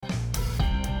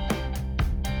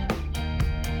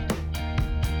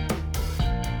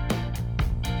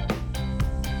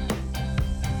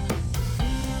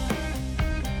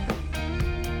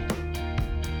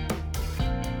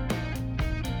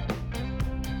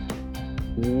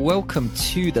Welcome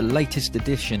to the latest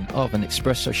edition of An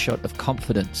Espresso Shot of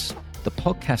Confidence, the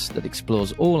podcast that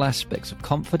explores all aspects of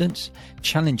confidence,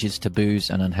 challenges taboos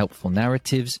and unhelpful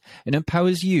narratives, and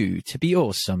empowers you to be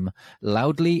awesome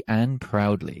loudly and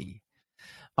proudly.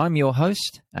 I'm your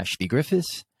host, Ashley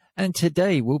Griffiths, and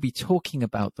today we'll be talking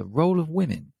about the role of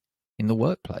women in the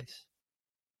workplace.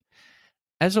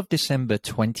 As of December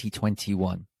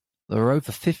 2021, there are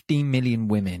over 15 million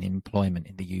women in employment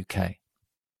in the UK.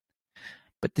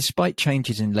 But despite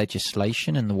changes in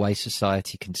legislation and the way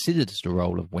society considers the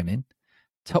role of women,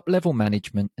 top-level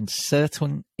management and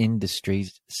certain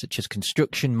industries such as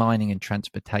construction, mining and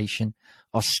transportation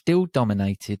are still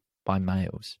dominated by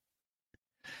males.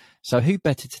 So who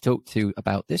better to talk to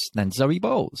about this than Zoe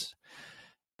Bowles,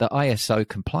 the ISO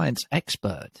compliance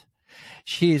expert?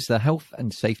 She is the health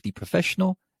and safety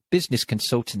professional, business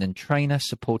consultant and trainer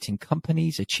supporting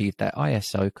companies achieve their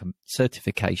ISO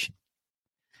certification.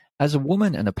 As a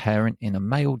woman and a parent in a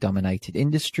male-dominated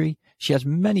industry, she has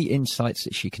many insights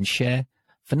that she can share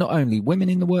for not only women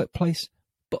in the workplace,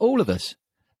 but all of us.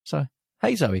 So,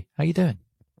 hey Zoe, how you doing?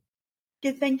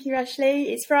 Good, thank you,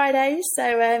 Ashley. It's Friday,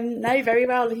 so no, very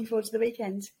well. Looking forward to the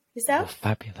weekend. Yourself? Oh,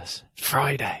 fabulous.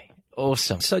 Friday.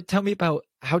 Awesome. So tell me about,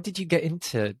 how did you get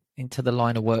into the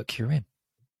line of work you're in?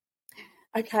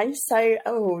 Okay, so,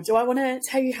 do I want to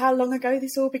tell you how long ago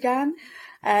this all began?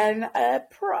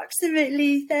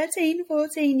 Approximately 13,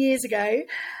 14 years ago,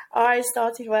 I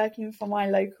started working for my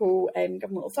local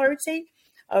government authority.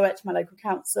 I worked for my local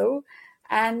council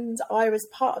and I was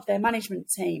part of their management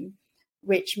team,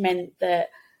 which meant that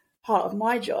part of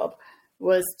my job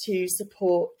was to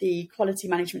support the quality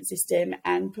management system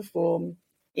and perform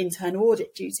internal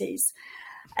audit duties.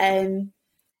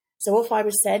 So off I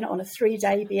was sent on a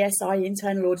 3-day BSI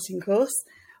internal auditing course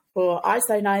for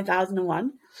ISO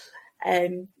 9001.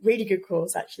 Really good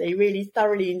course, actually. Really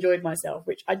thoroughly enjoyed myself,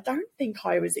 which I don't think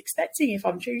I was expecting, if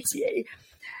I'm true to you.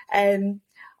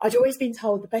 I'd always been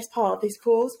told the best part of this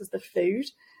course was the food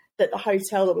that the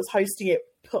hotel that was hosting it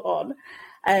put on.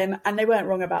 And they weren't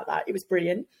wrong about that. It was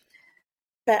brilliant.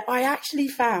 But I actually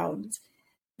found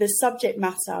the subject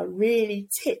matter really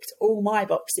ticked all my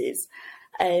boxes.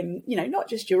 Not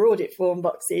just your audit form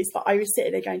boxes, but I was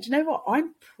sitting there going, do you know what?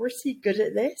 I'm pretty good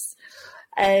at this.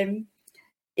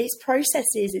 It's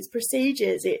processes, it's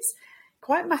procedures, it's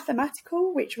quite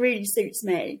mathematical, which really suits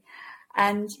me.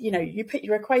 And, you put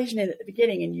your equation in at the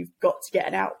beginning and you've got to get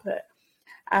an output.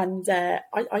 And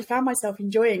I found myself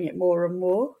enjoying it more and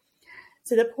more,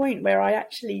 to the point where I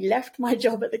actually left my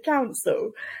job at the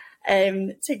council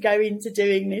to go into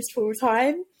doing this full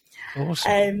time.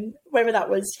 Awesome. Whether that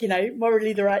was,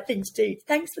 morally the right thing to do.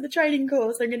 Thanks for the training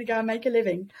course. I'm going to go and make a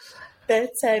living.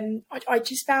 But I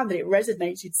just found that it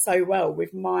resonated so well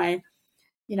with my,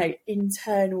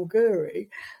 internal guru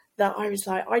that I was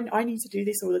like, I need to do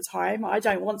this all the time. I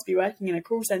don't want to be working in a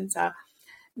call centre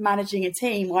managing a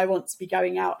team. I want to be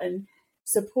going out and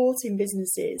supporting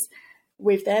businesses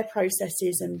with their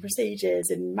processes and procedures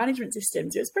and management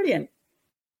systems. It was brilliant.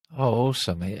 Oh,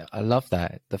 awesome. I love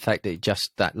that. The fact that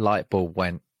that light bulb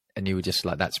went and you were just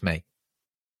like, that's me.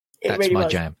 That's really my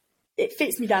jam. It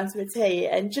fits me down to a T.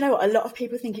 And do you know what? A lot of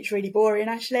people think it's really boring,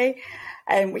 Ashley,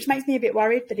 which makes me a bit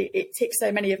worried that it ticks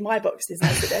so many of my boxes. And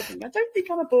I sit there thinking, I don't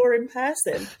think I'm a boring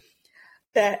person.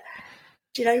 But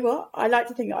do you know what? I like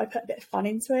to think that I put a bit of fun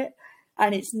into it.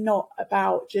 And it's not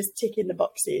about just ticking the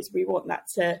boxes. We want that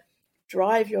to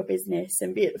drive your business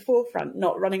and be at the forefront,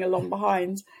 not running along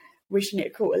behind, wishing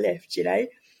it caught a lift, Yeah.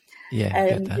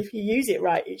 If you use it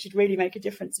right, it should really make a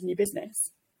difference in your business.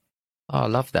 Oh, I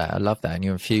love that. And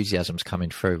your enthusiasm's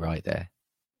coming through right there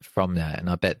from that. And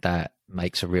I bet that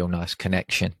makes a real nice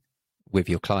connection with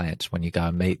your clients when you go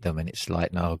and meet them and it's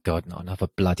like, no, God, not another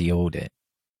bloody audit.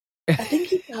 I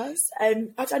think it does.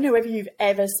 I don't know whether you've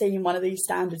ever seen one of these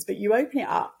standards, but you open it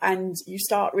up and you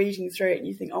start reading through it and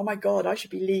you think, oh my God, I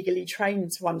should be legally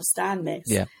trained to understand this.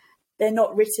 Yeah. They're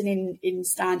not written in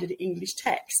standard English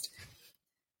text.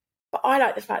 But I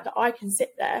like the fact that I can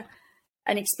sit there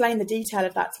and explain the detail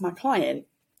of that to my client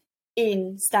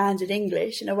in standard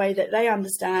English in a way that they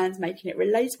understand, making it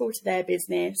relatable to their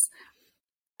business.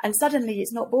 And suddenly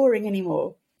it's not boring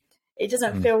anymore. It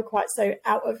doesn't feel quite so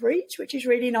out of reach, which is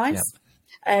really nice.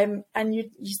 Yep. And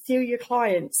you feel your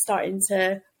clients starting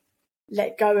to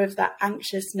let go of that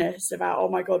anxiousness about, oh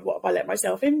my God, what have I let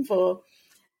myself in for?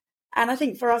 And I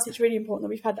think for us, it's really important that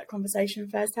we've had that conversation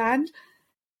firsthand.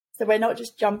 So we're not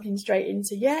just jumping straight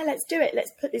into, yeah, let's do it.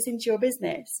 Let's put this into your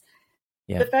business.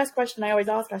 Yeah. The first question I always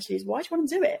ask Ashley is, why do you want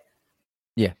to do it?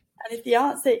 Yeah. And if the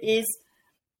answer is,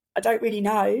 I don't really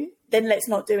know, then let's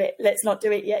not do it. Let's not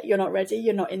do it yet. You're not ready.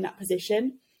 You're not in that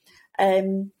position.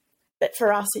 But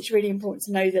for us, it's really important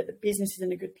to know that the business is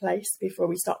in a good place before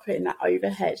we start putting that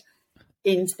overhead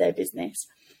into their business.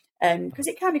 Because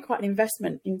it can be quite an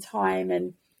investment in time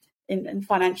and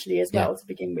financially as well to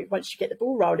begin with. Once you get the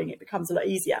ball rolling, it becomes a lot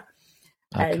easier.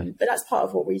 But that's part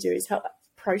of what we do, is help that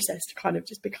process to kind of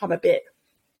just become a bit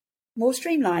more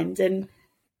streamlined and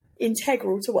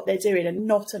integral to what they're doing and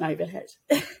not an overhead.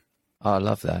 I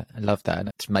love that. I love that. And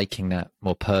it's making that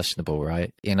more personable,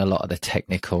 right? In a lot of the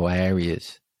technical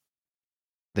areas,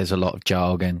 there's a lot of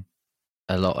jargon,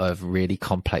 a lot of really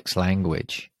complex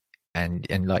language. And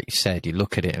like you said, you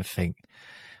look at it and think,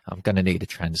 I'm going to need a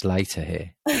translator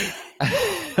here.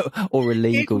 Or a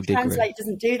legal Google degree. Translate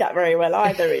doesn't do that very well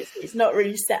either. It's not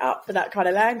really set up for that kind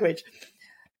of language.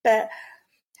 But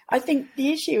I think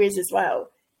the issue is as well,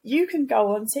 you can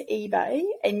go onto eBay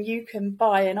and you can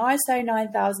buy an ISO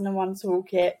 9001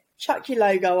 toolkit, chuck your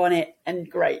logo on it, and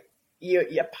great. You're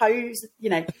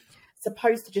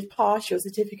supposed to just pass your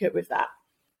certificate with that.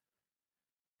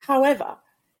 However,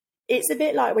 it's a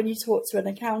bit like when you talk to an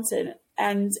accountant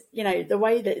and, the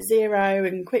way that Xero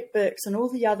and QuickBooks and all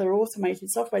the other automated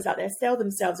softwares out there sell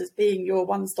themselves as being your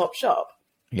one-stop shop.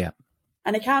 Yeah.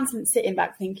 An accountant's sitting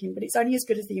back thinking, but it's only as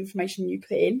good as the information you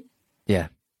put in. Yeah.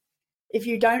 If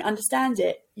you don't understand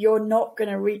it, you're not going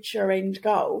to reach your end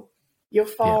goal. You're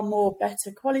far more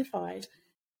better qualified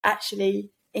actually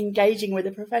engaging with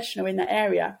a professional in that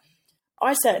area.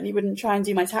 I certainly wouldn't try and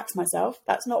do my tax myself.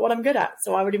 That's not what I'm good at.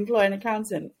 So I would employ an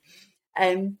accountant.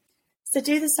 So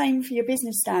do the same for your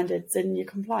business standards and your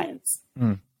compliance.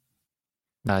 No,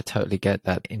 I totally get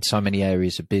that. In so many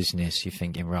areas of business, you're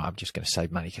thinking, right, I'm just going to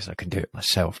save money because I can do it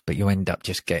myself. But you end up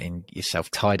just getting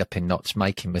yourself tied up in knots,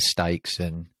 making mistakes.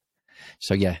 And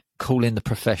so, call in the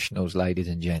professionals, ladies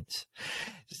and gents.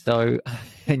 So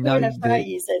I know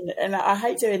and I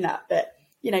hate doing that, but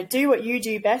do what you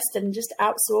do best and just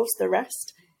outsource the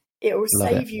rest. It will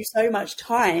save you so much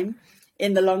time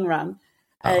in the long run.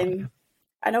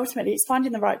 And ultimately, it's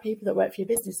finding the right people that work for your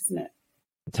business, isn't it?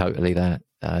 Totally that.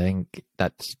 I think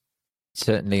that's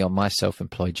certainly on my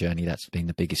self-employed journey, that's been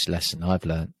the biggest lesson I've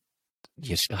learned.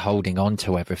 Just holding on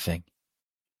to everything.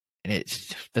 And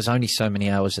there's only so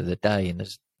many hours of the day, and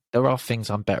there are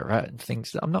things I'm better at and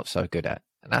things that I'm not so good at.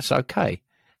 And that's okay.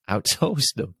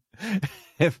 Outsource them.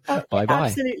 Bye-bye. It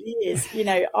absolutely is.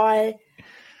 I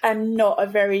am not a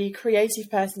very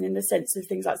creative person in the sense of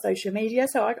things like social media,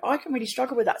 so I can really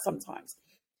struggle with that sometimes.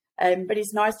 But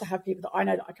it's nice to have people that I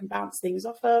know that I can bounce things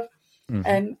off of.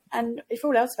 Mm-hmm. And if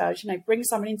all else fails, bring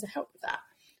someone in to help with that.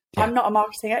 Yeah. I'm not a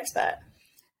marketing expert,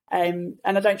 and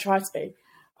I don't try to be.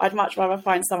 I'd much rather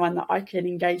find someone that I can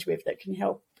engage with that can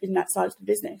help in that side of the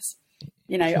business.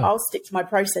 Sure. I'll stick to my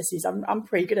processes. I'm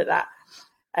pretty good at that.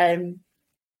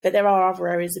 But there are other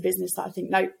areas of business that I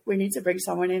think, no, we need to bring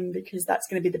someone in because that's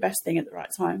going to be the best thing at the right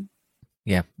time.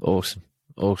 Yeah, awesome.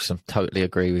 Totally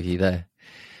agree with you there.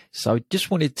 So just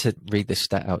wanted to read this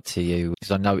stat out to you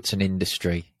because I know it's an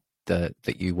industry that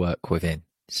you work within.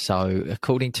 So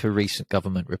according to a recent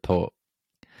government report,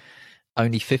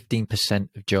 only 15%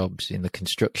 of jobs in the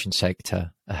construction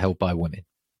sector are held by women.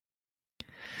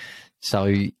 So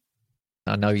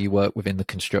I know you work within the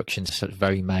construction, sort of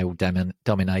very male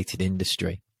dominated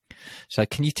industry. So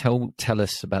can you tell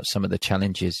us about some of the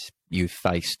challenges you've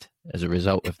faced as a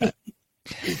result of that?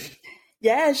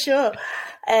 Yeah, sure.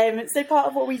 So part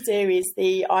of what we do is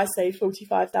the ISO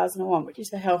 45001, which is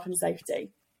for health and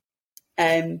safety.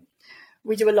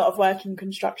 We do a lot of work in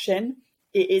construction.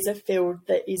 It is a field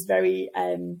that is very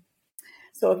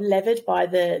sort of levered by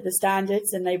the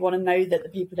standards, and they want to know that the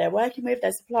people they're working with,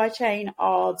 their supply chain,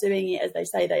 are doing it as they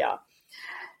say they are.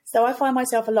 So I find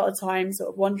myself a lot of times sort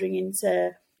of wandering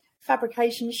into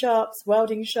fabrication shops,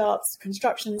 welding shops,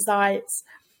 construction sites,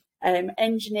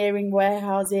 engineering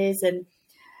warehouses, and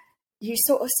you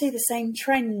sort of see the same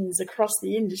trends across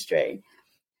the industry.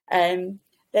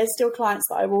 There's still clients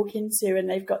that I walk into and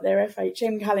they've got their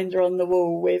FHM calendar on the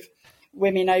wall with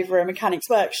women over a mechanic's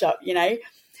workshop,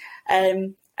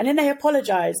 and then they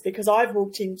apologise because I've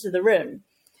walked into the room,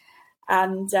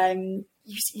 and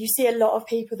you see a lot of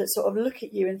people that sort of look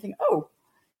at you and think, oh,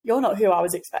 you're not who I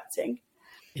was expecting.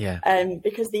 Yeah.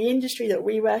 Because the industry that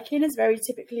we work in has very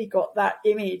typically got that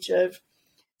image of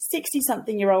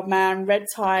 60-something-year-old man, red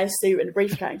tie, suit, and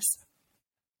briefcase.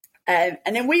 And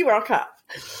then we rock up.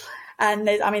 And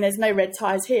there's no red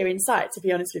ties here in sight, to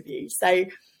be honest with you. So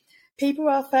people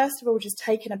are, first of all, just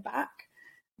taken aback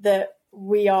that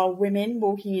we are women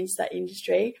walking into that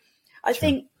industry. I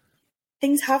think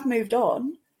things have moved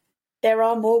on. There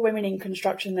are more women in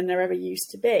construction than there ever used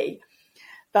to be.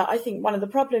 But I think one of the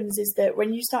problems is that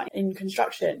when you start in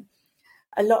construction,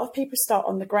 a lot of people start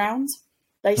on the ground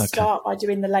They start by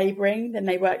doing the labouring, then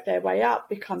they work their way up,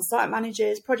 become site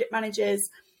managers, project managers.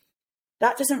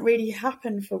 That doesn't really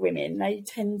happen for women. They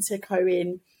tend to go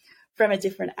in from a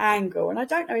different angle. And I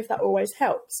don't know if that always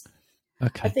helps.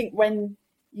 Okay. I think when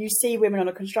you see women on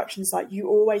a construction site, you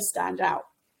always stand out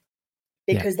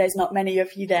because there's not many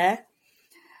of you there.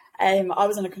 I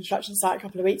was on a construction site a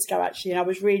couple of weeks ago, actually, and I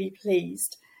was really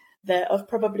pleased that of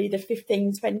probably the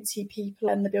 15, 20 people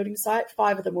on the building site,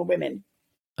 5 of them were women.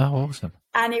 Oh, awesome.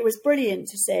 And it was brilliant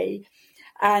to see.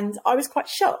 And I was quite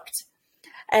shocked,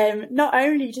 not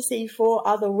only to see 4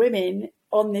 other women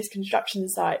on this construction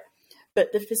site,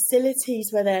 but the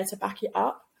facilities were there to back it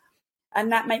up.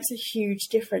 And that makes a huge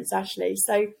difference, actually.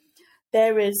 So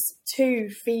there was 2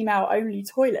 female-only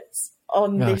toilets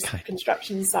on this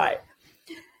construction site.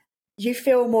 You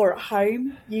feel more at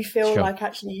home. You feel like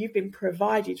actually you've been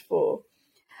provided for.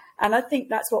 And I think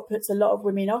that's what puts a lot of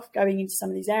women off going into some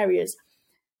of these areas.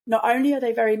 Not only are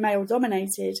they very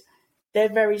male-dominated, they're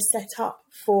very set up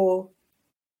for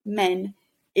men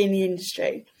in the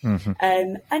industry. Mm-hmm.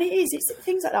 And it's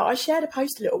things like that. I shared a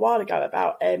post a little while ago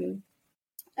about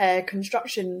a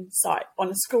construction site on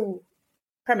a school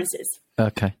premises.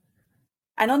 Okay.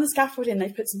 And on the scaffolding, they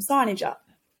put some signage up.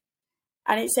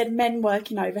 And it said men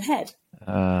working overhead.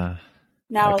 Now,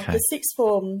 the sixth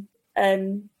form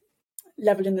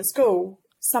level in the school,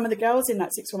 some of the girls in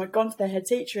that sixth form had gone to their head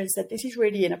teacher and said, this is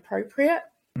really inappropriate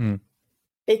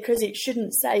because it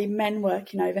shouldn't say men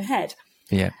working overhead.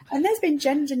 Yeah. And there's been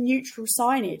gender neutral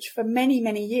signage for many,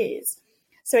 many years.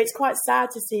 So it's quite sad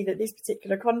to see that this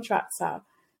particular contractor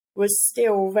was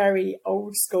still very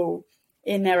old school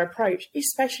in their approach,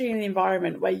 especially in an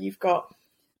environment where you've got,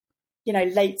 you know,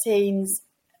 late teens,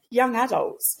 young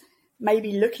adults,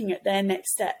 maybe looking at their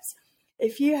next steps.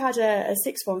 If you had a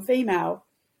sixth form female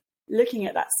looking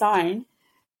at that sign,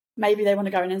 maybe they want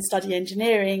to go in and study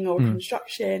engineering or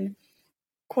construction,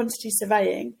 quantity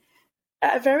surveying,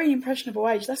 at a very impressionable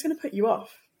age, that's going to put you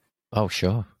off. Oh,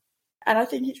 sure. And I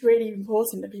think it's really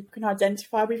important that people can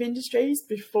identify with industries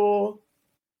before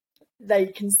they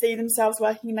can see themselves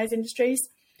working in those industries.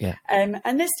 Yeah. And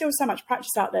there's still so much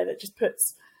practice out there that just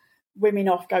puts women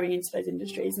off going into those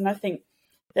industries. And I think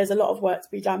there's a lot of work to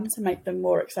be done to make them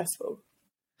more accessible.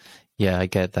 Yeah, I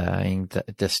get that. I mean,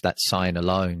 just that sign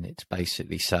alone, it's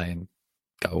basically saying,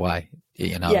 go away.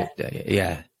 You know,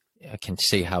 yeah. I can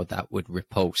see how that would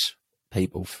repulse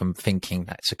people from thinking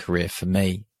that's a career for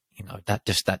me. You know,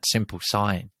 that simple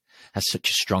sign has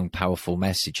such a strong, powerful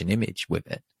message and image with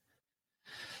it.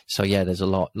 So yeah, there's a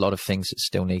lot of things that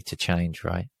still need to change,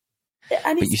 right?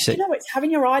 And it's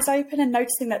having your eyes open and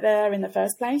noticing that they're there in the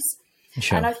first place.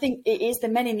 Sure. And I think it is the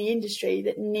men in the industry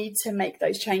that need to make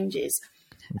those changes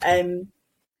to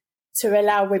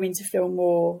allow women to feel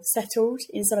more settled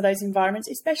in some of those environments,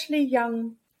 especially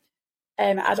young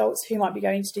adults who might be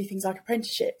going to do things like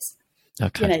apprenticeships.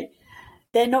 Okay. You know,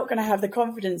 they're not going to have the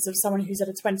confidence of someone who's had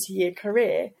a 20-year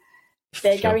career.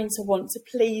 They're going to want to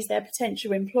please their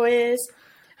potential employers.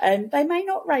 They may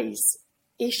not raise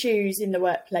issues in the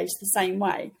workplace the same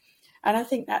way. And I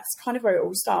think that's kind of where it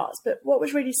all starts. But what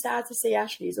was really sad to see,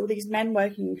 Ashley, is all these men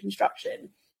working in construction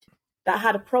that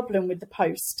had a problem with the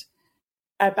post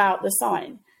about the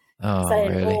sign.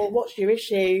 Saying, really? Oh, what's your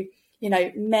issue? You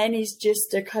know, men is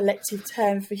just a collective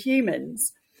term for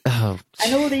humans. Oh.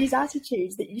 And all these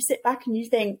attitudes that you sit back and you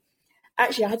think,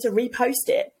 actually, I had to repost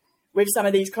it with some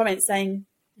of these comments saying,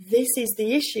 this is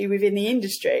the issue within the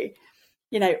industry.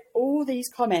 You know, all these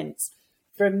comments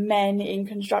from men in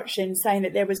construction saying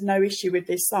that there was no issue with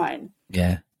this sign.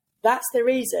 Yeah. That's the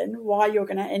reason why you're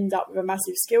going to end up with a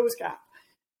massive skills gap,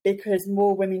 because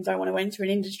more women don't want to enter an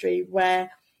industry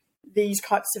where these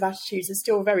types of attitudes are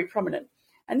still very prominent.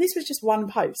 And this was just one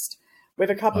post with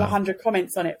a couple of hundred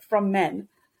comments on it from men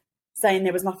saying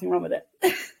there was nothing wrong with it.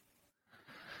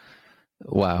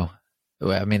 Wow.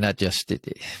 Well, I mean,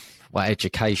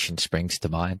 education springs to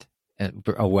mind,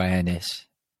 awareness.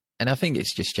 And I think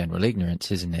it's just general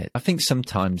ignorance, isn't it? I think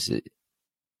sometimes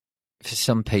for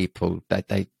some people that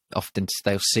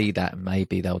they'll see that and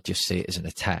maybe they'll just see it as an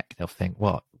attack. They'll think,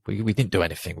 what? We didn't do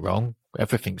anything wrong.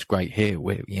 Everything's great here.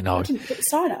 I didn't put the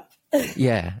sign up.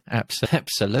 Yeah,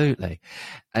 absolutely.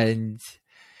 And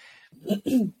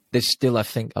there's still, I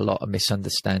think, a lot of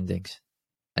misunderstandings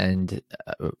and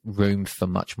room for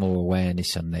much more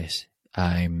awareness on this.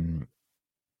 And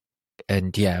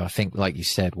yeah, I think, like you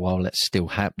said, while that's still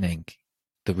happening,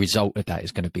 the result of that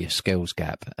is going to be a skills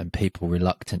gap and people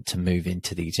reluctant to move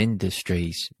into these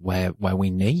industries where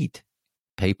we need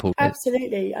people.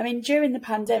 Absolutely. I mean, during the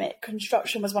pandemic,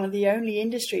 construction was one of the only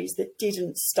industries that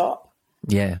didn't stop.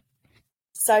 Yeah.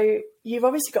 So you've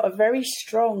obviously got a very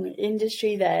strong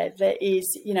industry there that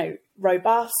is,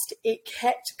 robust. It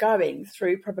kept going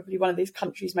through probably one of this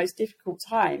country's most difficult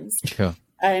times Sure.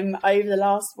 over the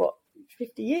last,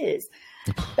 50 years.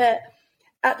 But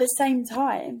at the same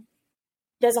time,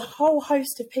 there's a whole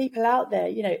host of people out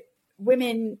there,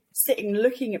 women sitting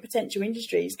looking at potential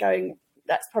industries going,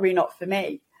 that's probably not for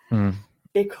me,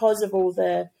 because of all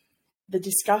the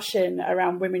discussion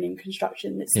around women in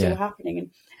construction that's still happening.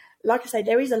 And like I say,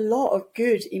 there is a lot of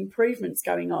good improvements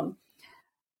going on.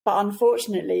 But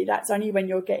unfortunately, that's only when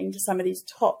you're getting to some of these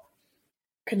top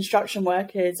construction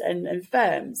workers and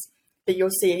firms that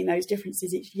you're seeing those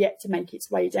differences. It's yet to make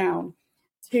its way down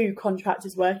to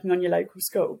contractors working on your local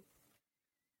school.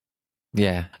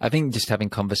 Yeah, I think just having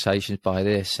conversations by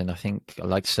this, and I think,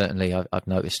 like, certainly I've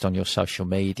noticed on your social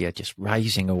media, just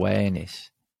raising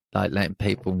awareness, like letting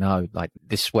people know, like,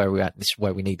 this is where we're at, this is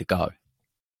where we need to go.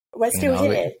 We're still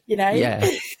here, Yeah.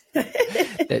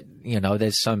 That,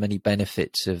 there's so many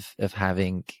benefits of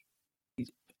having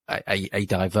a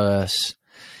diverse,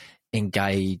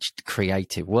 engaged,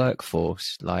 creative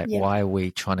workforce. Like, why are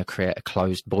we trying to create a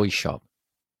closed boys shop?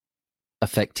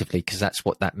 Effectively, because that's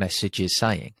what that message is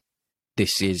saying.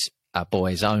 This is a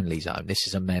boys only zone. This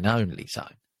is a men only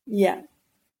zone. Yeah.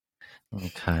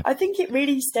 Okay. I think it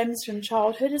really stems from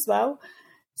childhood as well.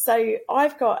 So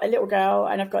I've got a little girl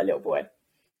and I've got a little boy.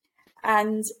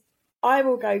 And I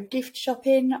will go gift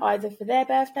shopping either for their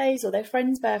birthdays or their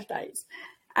friends' birthdays.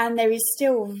 And there is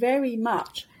still very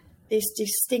much this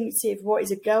distinctive, what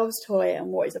is a girl's toy and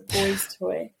what is a boy's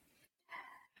toy.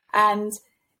 And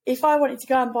if I wanted to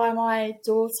go and buy my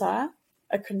daughter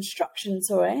a construction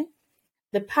toy,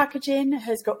 the packaging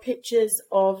has got pictures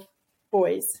of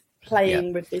boys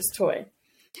playing with this toy.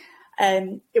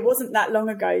 It wasn't that long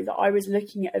ago that I was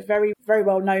looking at a very, very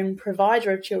well-known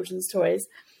provider of children's toys,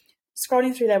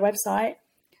 scrolling through their website,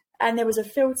 and there was a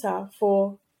filter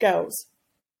for girls.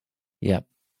 Yeah.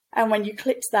 And when you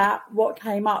clicked that, what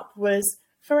came up was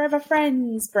Forever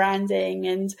Friends branding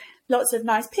and lots of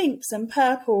nice pinks and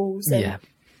purples. And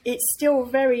it's still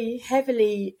very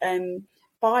heavily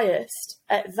biased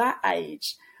at that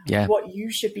age, what you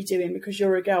should be doing because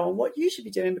you're a girl and what you should be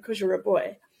doing because you're a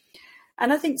boy.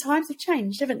 And I think times have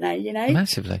changed, haven't they?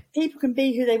 Massively. People can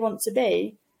be who they want to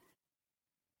be,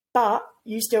 but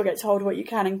you still get told what you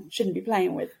can and shouldn't be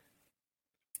playing with.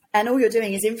 And all you're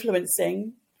doing is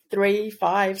influencing 3,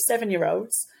 5,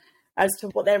 7-year-olds as to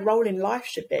what their role in life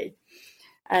should be.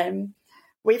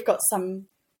 We've got some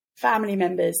family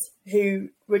members who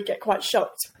would get quite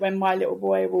shocked when my little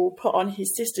boy will put on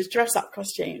his sister's dress-up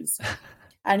costumes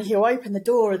and he'll open the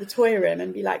door of the toy room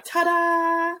and be like,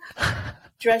 ta-da,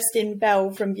 dressed in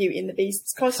Belle from Beauty and the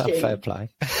Beast's costume. Fair play.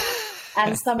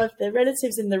 And some of the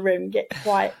relatives in the room get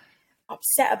quite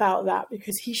upset about that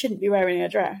because he shouldn't be wearing a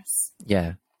dress.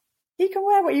 Yeah. He can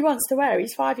wear what he wants to wear.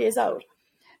 He's 5 years old.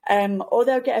 Or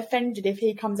they'll get offended if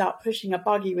he comes out pushing a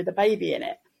buggy with a baby in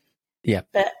it. Yeah.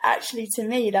 But actually, to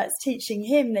me, that's teaching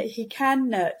him that he can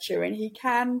nurture and he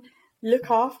can look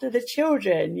after the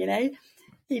children,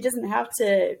 He doesn't have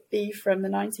to be from the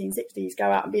 1960s, go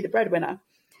out and be the breadwinner.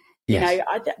 Yes.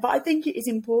 But I think it is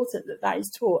important that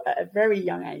is taught at a very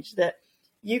young age, that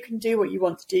you can do what you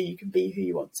want to do, you can be who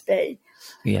you want to be.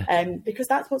 Yeah. Because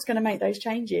that's what's going to make those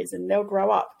changes, and they'll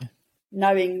grow up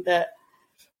knowing that,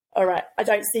 all right, I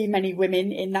don't see many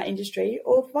women in that industry,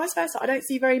 or vice versa, I don't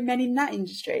see very many in that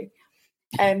industry.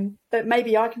 But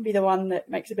maybe I can be the one that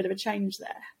makes a bit of a change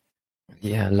there.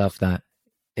 Yeah, I love that.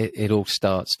 It all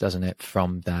starts, doesn't it,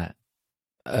 from that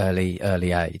early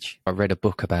age. I read a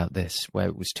book about this where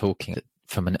it was talking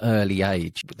from an early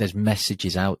age. There's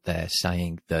messages out there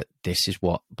saying that this is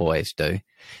what boys do,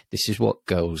 this is what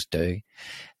girls do,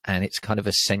 and it's kind of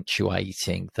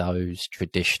accentuating those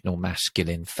traditional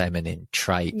masculine, feminine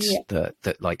traits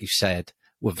that, like you said,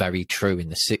 were very true in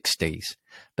the 60s,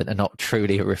 but they're not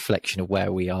truly a reflection of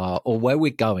where we are or where we're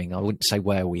going. I wouldn't say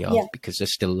where we are because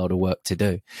there's still a lot of work to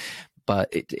do, but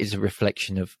it is a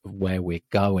reflection of where we're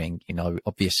going.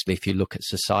 Obviously, if you look at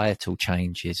societal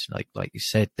changes, like you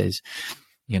said, there's,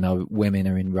 women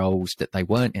are in roles that they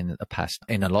weren't in the past.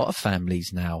 In a lot of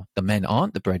families now, the men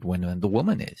aren't the breadwinner and the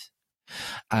woman is.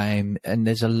 And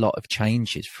there's a lot of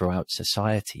changes throughout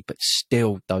society, but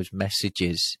still those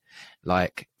messages,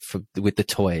 like with the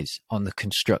toys on the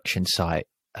construction site,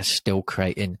 are still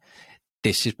creating,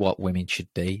 this is what women should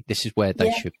be, this is where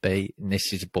they should be, and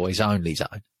this is a boys only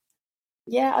zone.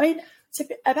 Yeah, I mean,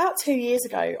 about 2 years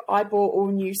ago, I bought all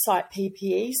new site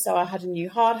PPE. So I had a new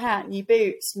hard hat, new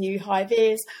boots, new high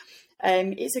vis.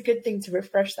 It's a good thing to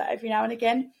refresh that every now and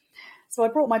again. So I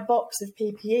brought my box of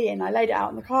PPE and I laid it out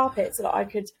on the carpet so that I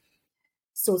could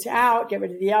sort it out, get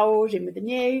rid of the old, in with the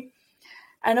new.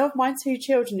 And of my 2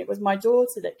 children, it was my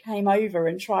daughter that came over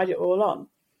and tried it all on.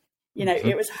 You know,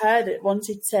 it was her that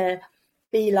wanted to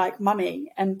be like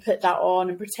mummy and put that on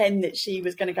and pretend that she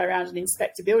was going to go around and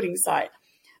inspect a building site.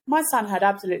 My son had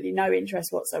absolutely no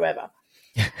interest whatsoever.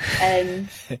 And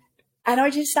I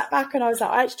just sat back and I was like,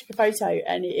 I actually took a photo,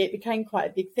 and it became quite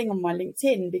a big thing on my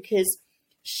LinkedIn because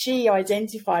she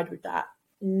identified with that,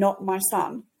 not my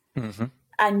son. Mm-hmm.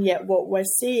 And yet what we're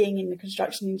seeing in the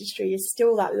construction industry is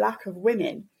still that lack of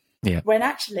women. Yeah. When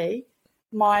actually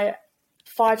my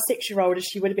 5-6-year-old, as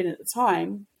she would have been at the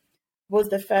time, was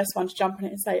the first one to jump on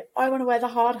it and say, I want to wear the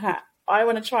hard hat. I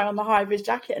want to try on the high-vis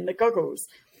jacket and the goggles.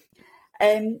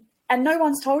 And no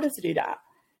one's told her to do that.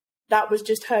 That was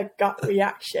just her gut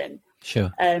reaction.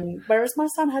 Sure. Whereas my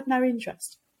son had no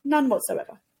interest, none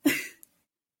whatsoever.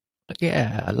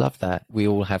 Yeah, I love that. We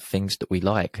all have things that we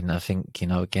like. And I think, you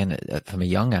know, again, from a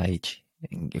young age,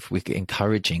 if we're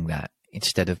encouraging that,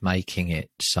 instead of making it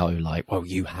so like, well,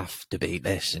 you have to be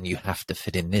this and you have to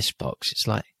fit in this box, it's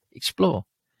like, explore,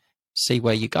 see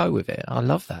where you go with it. I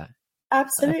love that.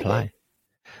 Absolutely. Play.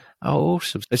 Oh,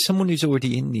 awesome. As someone who's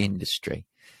already in the industry,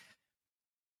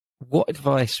 what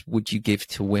advice would you give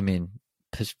to women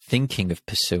thinking of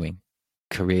pursuing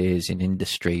careers in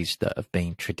industries that have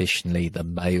been traditionally the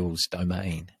male's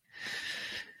domain?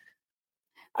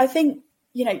 I think,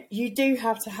 you know, you do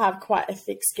have to have quite a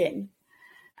thick skin,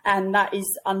 and that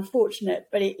is unfortunate,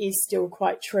 but it is still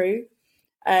quite true.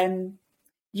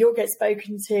 You'll get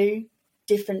spoken to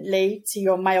differently to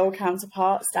your male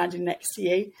counterpart standing next to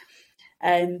you.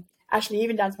 Actually,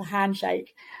 even down to a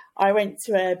handshake. I went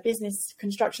to a business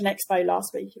construction expo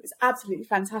last week. It was absolutely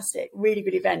fantastic, really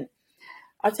good event.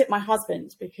 I took my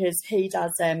husband because he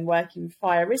does work in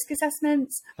fire risk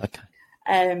assessments, okay,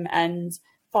 and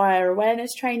fire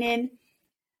awareness training.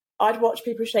 I'd watch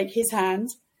people shake his hand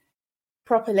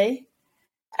properly,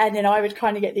 and then I would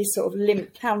kind of get this sort of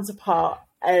limp counterpart.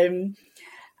 And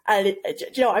you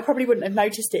know, I probably wouldn't have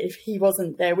noticed it if he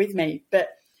wasn't there with me, but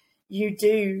you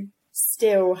do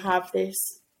still have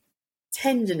this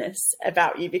tenderness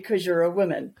about you because you're a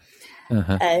woman.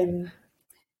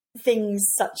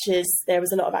 Things such as there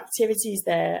was a lot of activities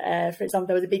there. For example,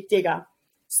 there was a big digger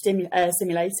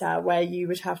simulator where you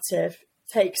would have to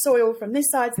take soil from this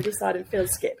side to this side and fill a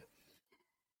skip.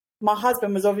 My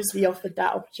husband was obviously offered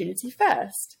that opportunity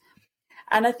first.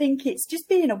 And I think it's just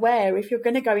being aware, if you're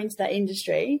going to go into that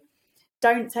industry,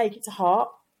 don't take it to heart.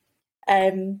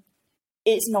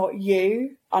 It's not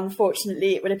you.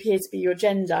 Unfortunately, it would appear to be your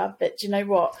gender. But do you know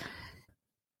what?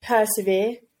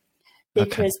 Persevere.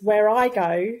 Because where I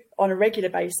go on a regular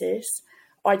basis,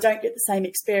 I don't get the same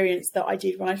experience that I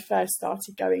did when I first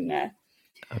started going there.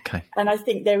 Okay. And I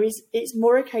think it's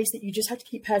more a case that you just have to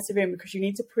keep persevering because you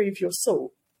need to prove your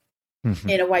salt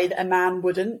in a way that a man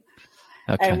wouldn't.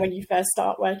 Okay. And when you first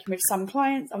start working with some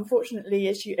clients, unfortunately,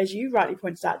 as you rightly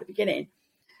pointed out at the beginning,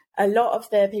 a lot of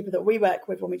the people that we work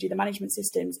with when we do the management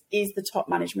systems is the top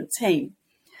management team.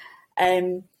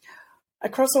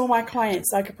 Across all my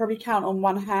clients, I could probably count on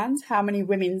one hand how many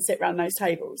women sit around those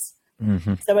tables.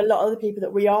 So a lot of the people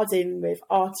that we are dealing with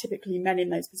are typically men in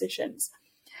those positions.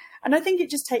 And I think it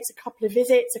just takes a couple of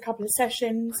visits, a couple of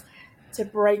sessions to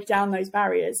break down those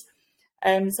barriers.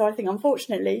 So I think,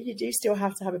 unfortunately, you do still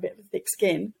have to have a bit of a thick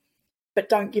skin, but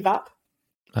don't give up.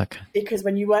 Okay. Because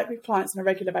when you work with clients on a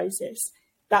regular basis,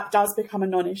 that does become a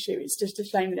non-issue. It's just a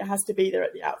shame that it has to be there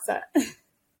at the outset.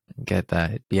 Get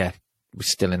that. Yeah. We're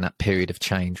still in that period of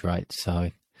change, right?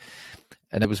 So,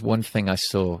 and there was one thing I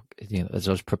saw, you know, as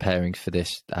I was preparing for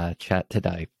this chat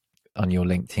today on your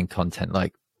LinkedIn content,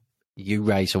 like you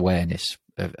raise awareness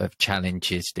of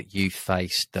challenges that you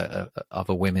face, that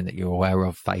other women that you're aware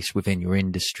of face within your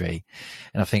industry.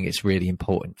 And I think it's really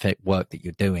important for work that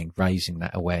you're doing, raising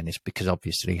that awareness, because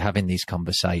obviously having these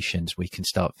conversations, we can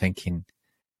start thinking,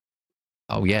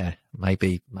 oh yeah,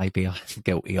 maybe I'm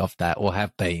guilty of that, or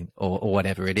have been, or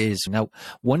whatever it is. Now,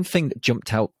 one thing that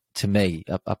jumped out to me,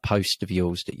 a post of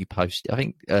yours that you posted, I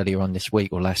think earlier on this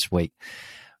week or last week,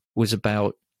 was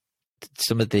about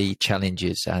some of the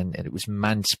challenges, and it was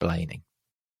mansplaining.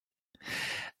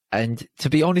 And to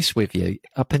be honest with you,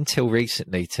 up until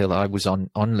recently, till I was on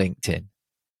LinkedIn,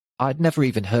 I'd never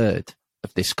even heard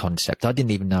of this concept. I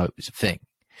didn't even know it was a thing.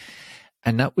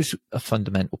 And that was a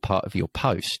fundamental part of your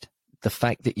post. The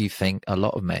fact that you think a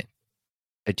lot of men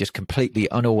are just completely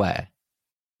unaware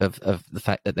of the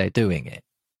fact that they're doing it.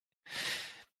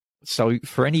 So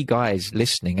for any guys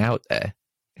listening out there,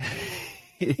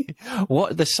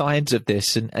 what are the signs of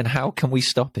this, and how can we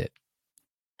stop it?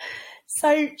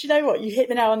 So do you know what? You hit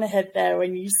the nail on the head there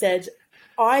when you said,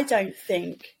 I don't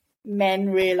think men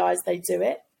realise they do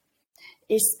it,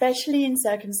 especially in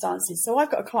circumstances. So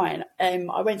I've got a client,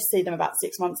 I went to see them about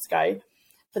 6 months ago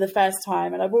for the first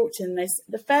time, and I walked in and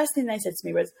the first thing they said to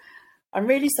me was, "I'm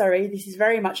really sorry, this is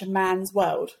very much a man's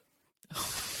world."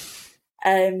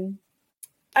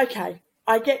 Okay,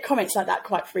 I get comments like that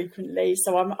quite frequently,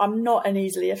 so I'm not an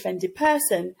easily offended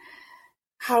person.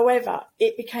 However,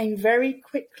 it became very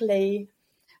quickly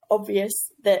obvious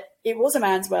that it was a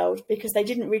man's world because they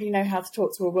didn't really know how to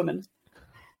talk to a woman.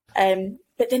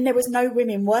 But then there was no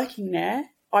women working there.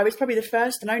 I was probably the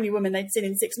first and only woman they'd seen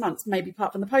in 6 months, maybe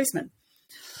apart from the postman.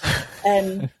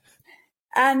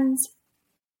 And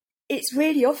it's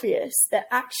really obvious that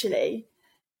actually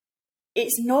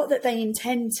it's not that they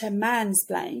intend to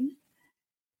mansplain.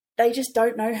 They just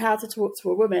don't know how to talk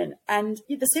to a woman. And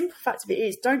the simple fact of it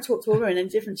is, don't talk to a woman any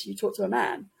different to you talk to a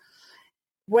man.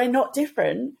 We're not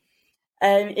different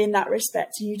in that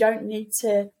respect. You don't need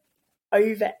to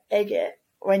over-egg it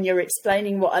when you're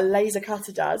explaining what a laser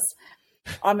cutter does.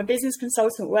 I'm a business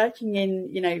consultant working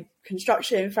in,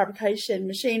 construction, fabrication,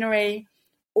 machinery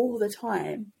all the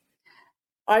time.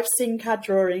 I've seen CAD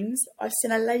drawings. I've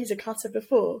seen a laser cutter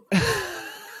before.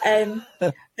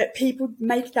 But people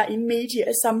make that immediate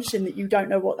assumption that you don't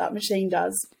know what that machine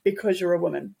does because you're a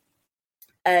woman.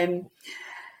 And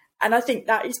I think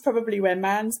that is probably where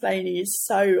mansplaining is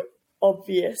so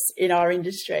obvious in our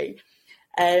industry,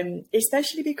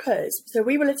 especially because, so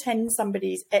we will attend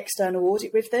somebody's external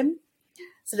audit with them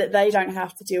so that they don't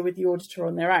have to deal with the auditor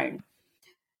on their own.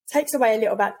 Takes away a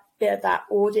little bit of that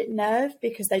audit nerve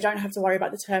because they don't have to worry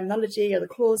about the terminology or the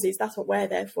clauses. That's what we're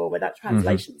there for. We're that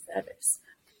translation service.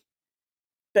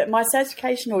 But my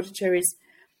certification auditor is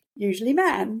usually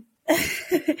man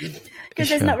because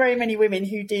there's not very many women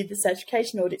who do the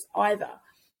certification audits either.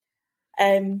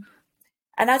 And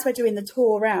as we're doing the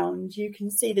tour around, you can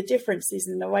see the differences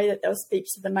in the way that they'll speak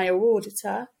to the male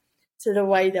auditor to the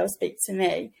way they'll speak to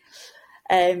me.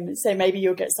 So maybe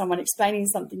you'll get someone explaining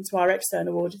something to our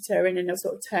external auditor and then they'll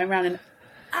sort of turn around and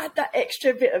add that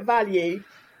extra bit of value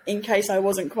in case I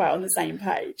wasn't quite on the same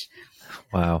page.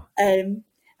 Wow.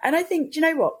 And I think, do you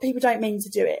know what? People don't mean to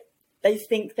do it. They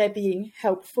think they're being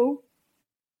helpful.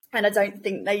 And I don't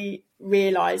think they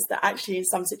realise that actually in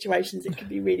some situations it can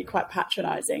be really quite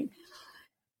patronising,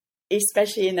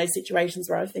 especially in those situations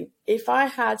where I think if I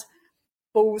had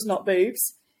balls, not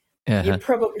boobs, you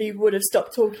probably would have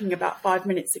stopped talking about 5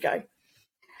 minutes ago.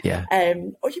 Yeah.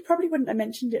 Or you probably wouldn't have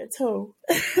mentioned it at all.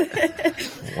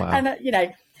 Wow.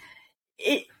 And,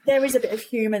 there is a bit of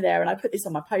humour there, and I put this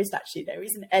on my post actually. There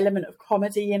is an element of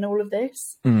comedy in all of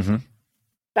this,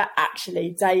 but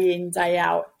actually, day in, day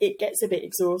out, it gets a bit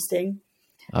exhausting.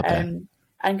 And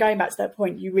going back to that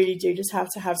point, you really do just have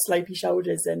to have slopey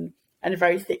shoulders and a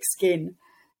very thick skin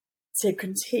to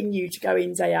continue to go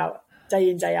in, day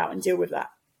in, day out, and deal with that.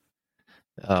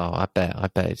 Oh, I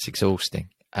bet it's exhausting.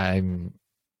 And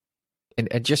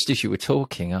just as you were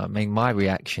talking, I mean, my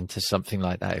reaction to something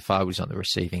like that, if I was on the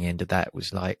receiving end of that,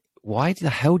 was like, why the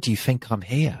hell do you think I'm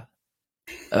here?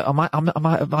 Am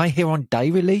I here on day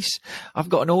release? I've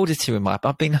got an auditor in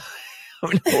I've been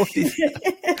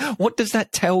what does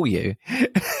that tell you?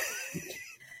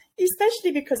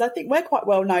 Especially because I think we're quite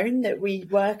well known that we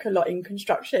work a lot in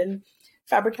construction,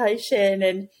 fabrication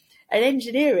and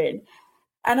engineering.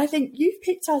 And I think you've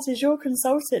picked us as your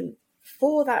consultant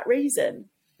for that reason.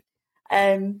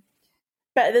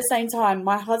 But at the same time,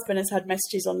 my husband has had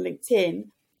messages on LinkedIn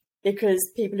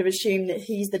because people have assumed that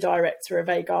he's the director of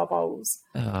Agar Bowls,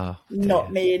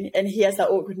 not me. And he has that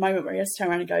awkward moment where he has to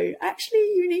turn around and go, actually,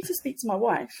 you need to speak to my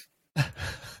wife.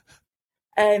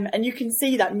 And you can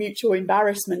see that mutual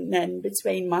embarrassment then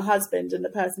between my husband and the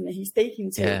person that he's speaking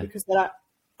to because they're like,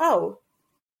 oh.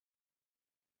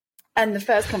 And the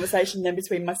first conversation then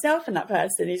between myself and that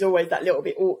person is always that little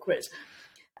bit awkward.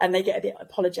 And they get a bit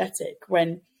apologetic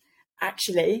when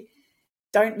actually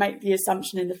don't make the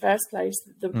assumption in the first place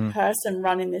that the person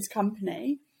running this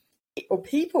company or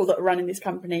people that are running this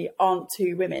company aren't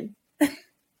two women.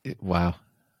 Wow.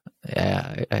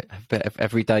 Yeah, I bet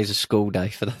every day's a school day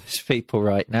for those people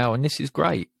right now. And this is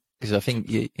great because I think,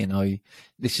 you know,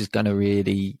 this is going to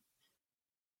really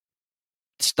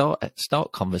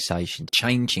start conversation,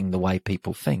 changing the way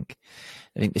people think.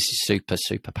 I think this is super,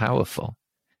 super powerful.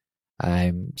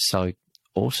 So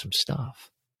awesome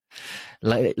stuff.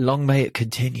 Long may it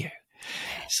continue.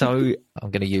 So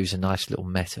I'm going to use a nice little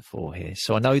metaphor here.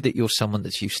 So I know that you're someone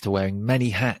that's used to wearing many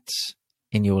hats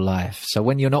in your life. So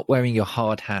when you're not wearing your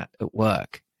hard hat at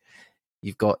work,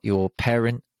 you've got your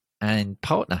parent and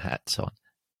partner hats on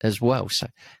as well. So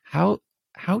how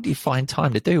do you find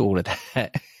time to do all of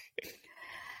that?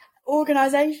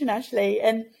 Organisation, actually.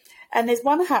 And And there's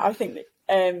one hat I think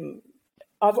that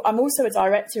I'm also a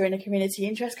director in a community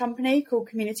interest company called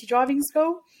Community Driving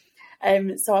School.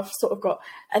 So I've sort of got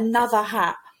another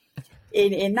hat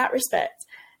in that respect.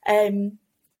 And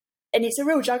it's a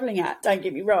real juggling act, don't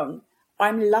get me wrong.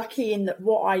 I'm lucky in that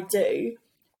what I do,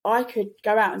 I could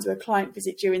go out and do a client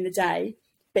visit during the day,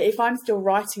 but if I'm still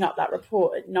writing up that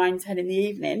report at 9, 10 in the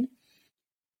evening,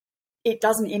 it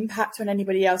doesn't impact on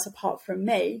anybody else apart from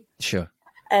me. Sure.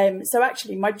 So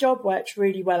actually my job works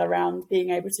really well around being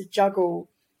able to juggle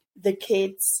the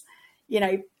kids, you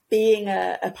know, being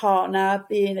a partner,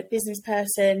 being a business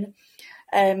person,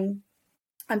 and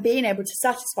being able to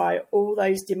satisfy all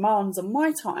those demands on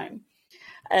my time.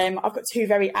 I've got 2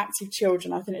 very active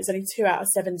children. I think it's only 2 out of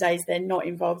 7 days they're not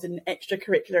involved in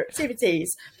extracurricular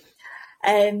activities.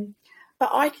 But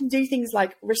I can do things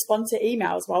like respond to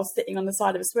emails while sitting on the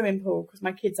side of a swimming pool because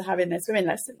my kids are having their swimming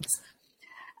lessons.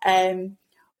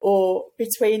 Or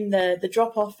between the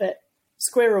drop-off at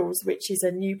Squirrels, which is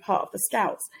a new part of the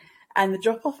Scouts, and the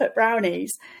drop-off at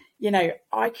Brownies, you know,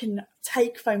 I can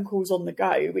take phone calls on the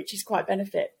go, which is quite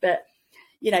benefit. But,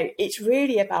 you know, it's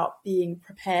really about being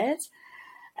prepared.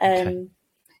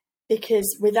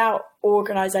 Because without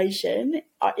organisation,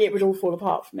 it would all fall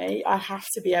apart for me. I have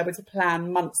to be able to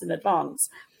plan months in advance.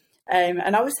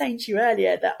 And I was saying to you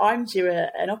earlier that I'm due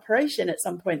an operation at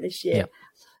some point this year. Yeah.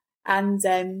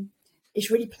 And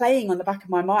it's really playing on the back of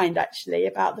my mind, actually,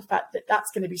 about the fact that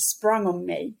that's going to be sprung on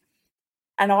me.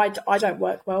 And I don't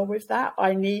work well with that.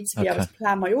 I need to be able to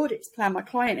plan my audits, plan my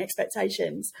client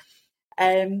expectations.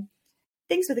 Things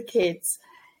with the kids,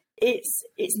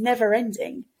 it's never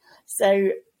ending. So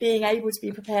being able to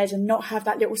be prepared and not have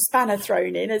that little spanner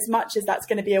thrown in, as much as that's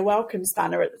going to be a welcome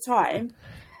spanner at the time,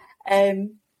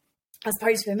 I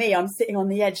suppose for me, I'm sitting on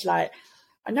the edge like,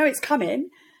 I know it's coming.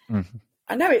 Mm-hmm.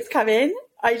 I know it's coming.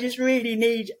 I just really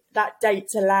need that date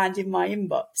to land in my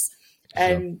inbox.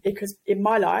 Because in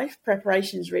my life,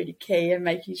 preparation is really key, and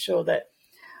making sure that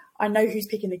I know who's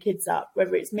picking the kids up,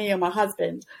 whether it's me or my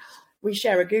husband. We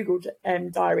share a Google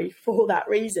diary for that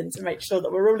reason, to make sure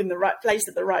that we're all in the right place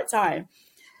at the right time.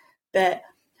 But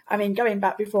I mean, going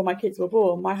back before my kids were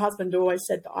born, my husband always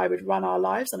said that I would run our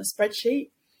lives on a spreadsheet.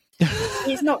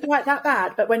 He's not quite that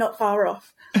bad, but we're not far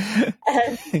off.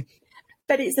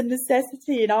 But it's a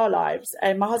necessity in our lives.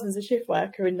 And my husband's a shift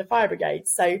worker in the fire brigade.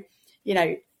 So, you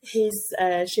know, his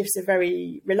shifts are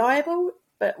very reliable,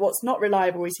 but what's not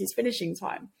reliable is his finishing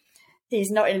time. He's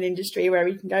not in an industry where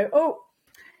he can go, oh,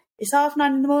 it's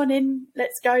 9:30 in the morning,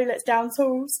 let's go, let's down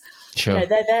tools. Sure. You know,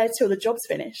 they're there till the job's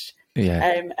finished.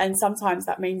 Yeah. And sometimes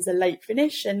that means a late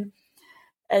finish, and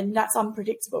that's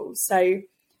unpredictable. So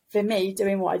for me,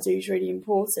 doing what I do is really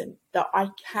important, that I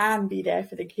can be there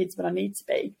for the kids when I need to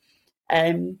be,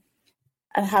 and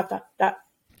have that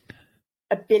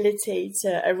ability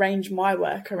to arrange my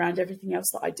work around everything else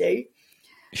that I do.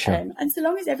 Sure. And so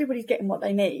long as everybody's getting what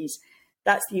they need,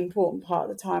 that's the important part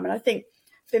of the time. And I think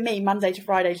for me, Monday to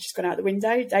Friday has just gone out the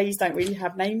window. Days don't really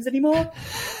have names anymore.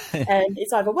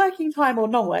 It's either working time or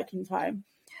non-working time.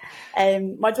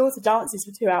 My daughter dances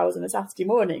for 2 hours on a Saturday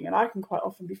morning, and I can quite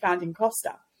often be found in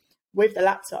Costa with the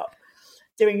laptop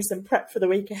doing some prep for the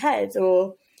week ahead,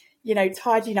 or, you know,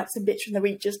 tidying up some bits from the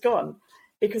week just gone,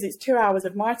 because it's 2 hours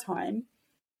of my time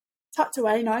tucked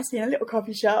away nicely in a little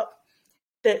coffee shop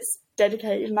that's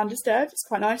dedicated and undisturbed. It's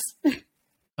quite nice.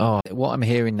 Oh, what I'm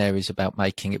hearing there is about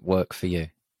making it work for you.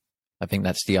 I think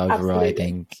that's the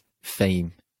overriding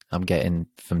theme I'm getting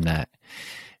from that.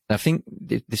 And I think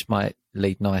this might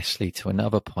lead nicely to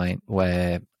another point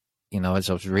where, you know, as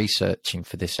I was researching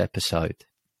for this episode,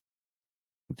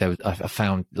 I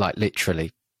found like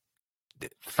literally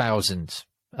thousands.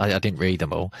 I didn't read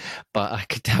them all, but I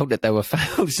could tell that there were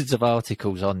thousands of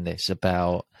articles on this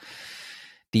about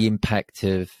the impact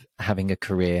of having a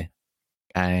career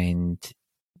and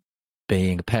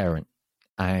being a parent.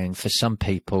 And for some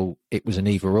people, it was an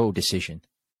either-or decision.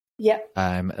 Yeah.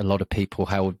 A lot of people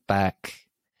held back,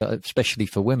 especially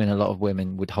for women. A lot of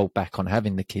women would hold back on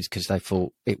having the kids because they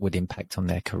thought it would impact on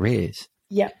their careers.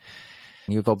 Yeah.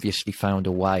 You've obviously found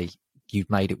a way. You've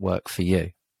made it work for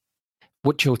you.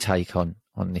 What's your take on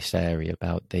this area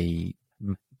about the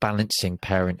balancing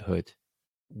parenthood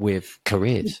with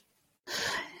careers?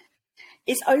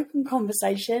 It's open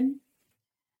conversation.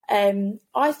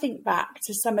 I think back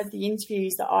to some of the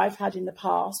interviews that I've had in the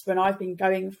past when I've been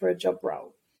going for a job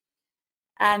role.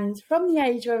 And from the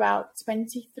age of about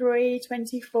 23,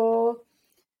 24,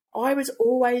 I was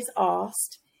always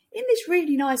asked in this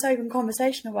really nice open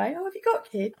conversational way, oh, have you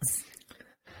got kids?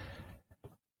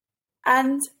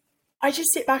 And I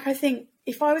just sit back, I think,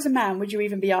 if I was a man, would you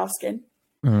even be asking?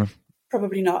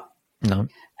 Probably not. No.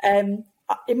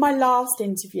 in my last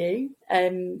interview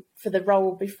for the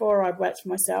role before I worked for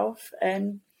myself,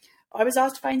 I was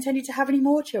asked if I intended to have any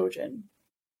more children.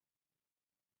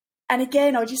 And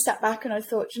again, I just sat back and I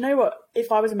thought, you know what?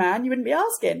 If I was a man, you wouldn't be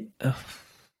asking.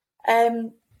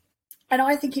 And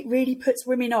I think it really puts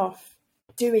women off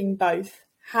doing both,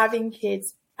 having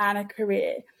kids and a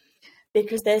career,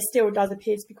 because there still does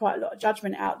appear to be quite a lot of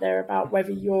judgment out there about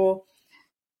whether you're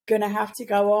going to have to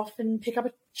go off and pick up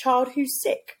a child who's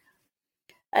sick.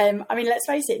 I mean, let's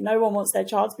face it, no one wants their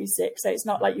child to be sick, so it's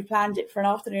not like you planned it for an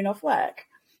afternoon off work.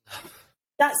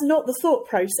 That's not the thought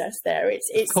process there.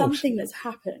 It's something that's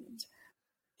happened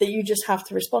that you just have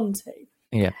to respond to.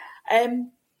 Yeah.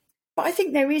 But I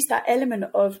think there is that element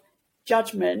of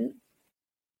judgment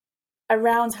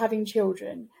around having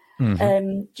children.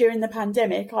 During the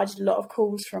pandemic, I did a lot of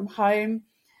calls from home.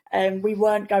 We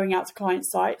weren't going out to client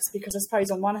sites because I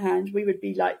suppose on one hand, we would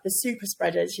be like the super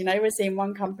spreaders. You know, we're seeing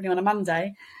one company on a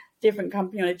Monday, different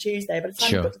company on a Tuesday. By the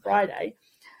time we got to Friday,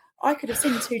 I could have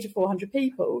seen 200 to 400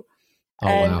 people.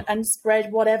 Wow. And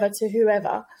spread whatever to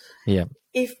whoever,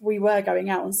 if we were going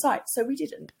out on site. So we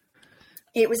didn't.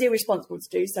 It was irresponsible to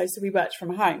do so, so we worked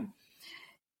from home.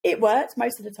 It worked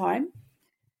most of the time,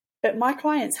 but my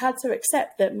clients had to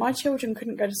accept that my children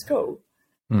couldn't go to school.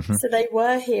 So they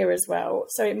were here as well.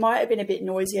 So it might have been a bit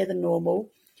noisier than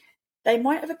normal. They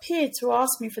might have appeared to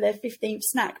ask me for their 15th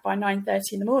snack by 9:30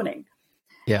 in the morning.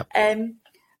 Yeah.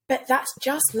 But that's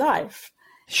just life.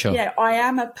 Sure. You know, I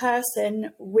am a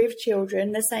person with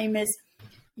children, the same as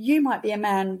you might be a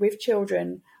man with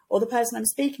children, or the person I'm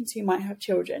speaking to might have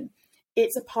children.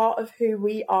 It's a part of who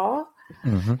we are.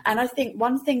 And I think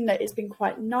one thing that has been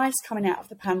quite nice coming out of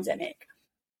the pandemic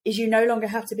is you no longer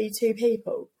have to be two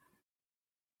people.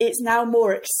 It's now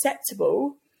more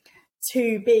acceptable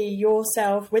to be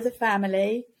yourself with a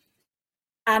family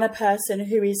and a person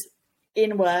who is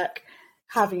in work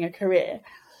having a career.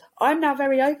 I'm now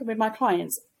very open with my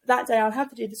clients. That day I'll have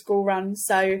to do the school run,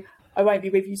 so I won't be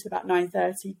with you till about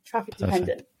 9:30, traffic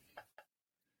dependent.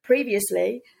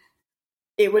 Previously,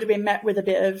 it would have been met with a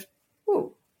bit of,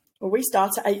 well, we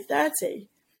start at 8:30.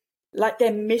 Like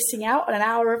they're missing out on an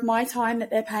hour of my time that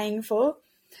they're paying for.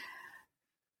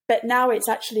 But now it's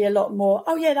actually a lot more,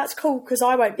 oh yeah, that's cool, because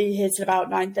I won't be here till about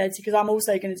 9:30 because I'm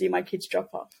also going to do my kids' drop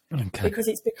off. Because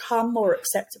it's become more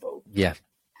acceptable. Yeah.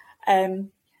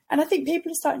 And I think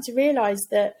people are starting to realise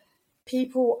that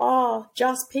people are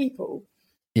just people,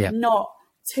 not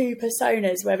two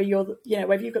personas, whether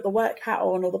whether you've got the work hat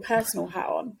on or the personal hat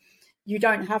on. You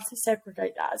don't have to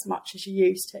segregate that as much as you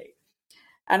used to.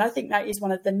 And I think that is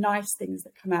one of the nice things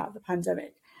that come out of the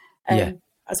pandemic.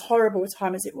 As horrible a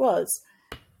time as it was,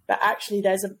 but actually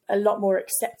there's a lot more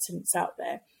acceptance out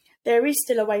there. There is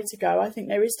still a way to go. I think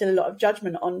there is still a lot of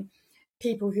judgment on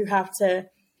people who have to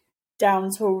down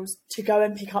tools to go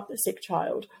and pick up the sick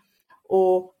child,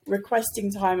 or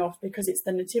requesting time off because it's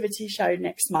the nativity show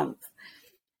next month.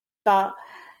 But,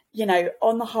 you know,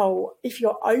 on the whole, if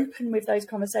you're open with those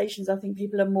conversations, I think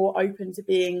people are more open to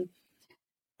being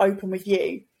open with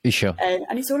you. Sure.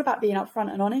 And it's all about being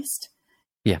upfront and honest.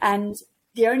 Yeah. And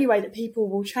the only way that people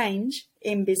will change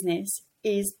in business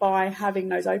is by having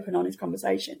those open, honest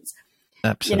conversations.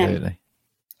 Absolutely. You know,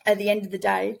 at the end of the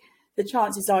day, the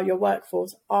chances are your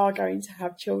workforce are going to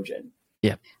have children.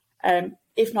 Yeah.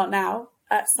 If not now,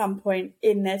 at some point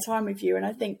in their time with you. And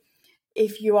I think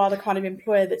if you are the kind of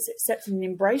employer that's accepting and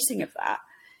embracing of that,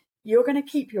 you're going to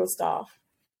keep your staff.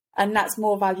 And that's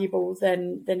more valuable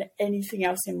than anything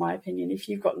else, in my opinion. If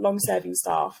you've got long-serving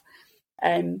staff,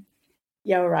 all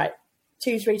right,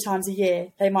 2-3 times a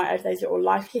year, they might have those little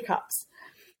life hiccups.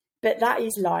 But that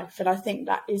is life, and I think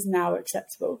that is now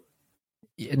acceptable.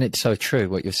 And it's so true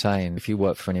what you're saying. If you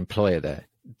work for an employer there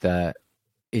that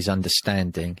is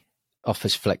understanding,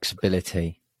 offers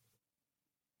flexibility,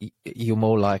 you're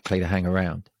more likely to hang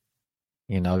around,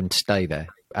 and stay there,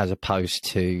 as opposed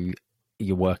to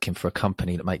you're working for a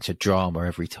company that makes a drama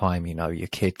every time, your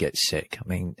kid gets sick. I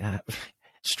mean,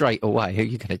 straight away, who are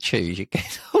you going to choose? You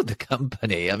get the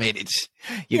company. I mean,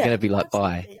 you're going to be like,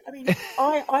 bye. I mean,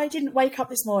 I didn't wake up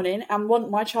this morning and want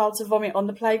my child to vomit on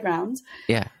the playground.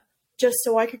 Yeah. Just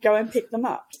so I could go and pick them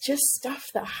up. Just stuff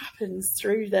that happens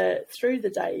through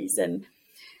the days. And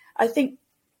I think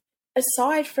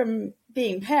aside from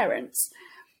being parents,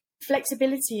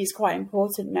 flexibility is quite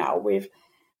important now with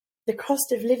the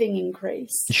cost of living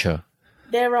increase. Sure.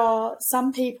 There are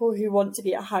some people who want to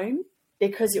be at home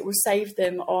because it will save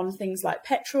them on things like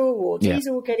petrol or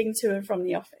diesel getting to and from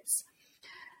the office.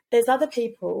 There's other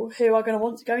people who are going to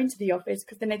want to go into the office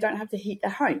because then they don't have to heat their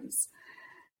homes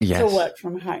to work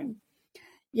from home.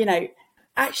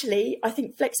 Actually, I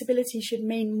think flexibility should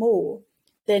mean more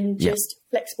than just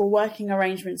flexible working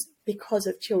arrangements because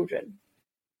of children.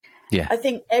 Yeah. I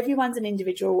think everyone's an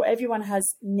individual. Everyone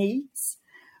has needs,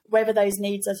 whether those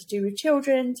needs are to do with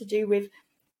children, to do with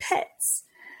pets,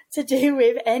 to do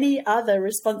with any other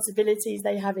responsibilities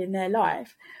they have in their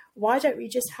life. Why don't we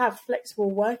just have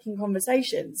flexible working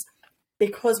conversations?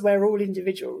 Because we're all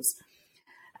individuals.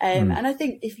 And I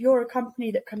think if you're a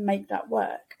company that can make that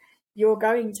work, you're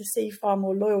going to see far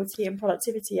more loyalty and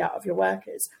productivity out of your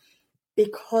workers,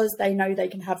 because they know they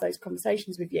can have those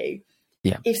conversations with you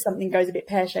if something goes a bit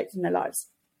pear-shaped in their lives.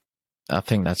 I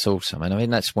think that's awesome. And I mean,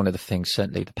 that's one of the things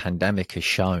certainly the pandemic has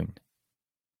shown,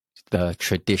 the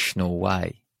traditional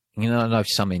way. You know, I know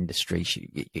some industries,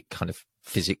 you kind of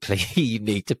physically you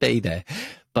need to be there,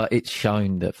 but it's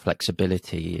shown that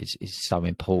flexibility is so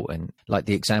important. Like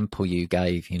the example you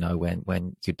gave, you know,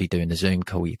 when you'd be doing a Zoom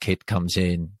call, your kid comes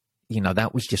in, you know,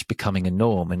 that was just becoming a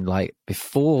norm. And like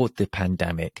before the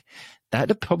pandemic, that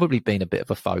had probably been a bit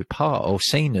of a faux pas or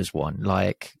seen as one.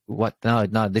 Like, what? No,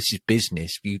 this is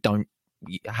business. You don't.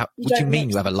 What do you mean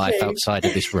you have a life outside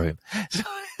of this room? Sort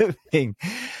of thing.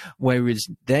 Whereas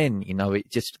then, you know, it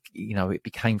just, you know, it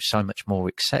became so much more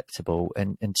acceptable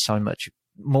and so much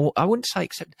more, I wouldn't say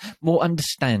more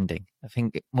understanding. I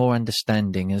think more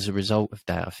understanding as a result of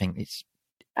that. I think it's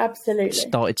absolutely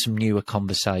started some newer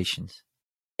conversations.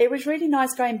 It was really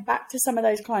nice going back to some of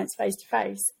those clients face to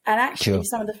face. And actually,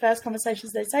 some of the first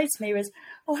conversations they'd say to me was,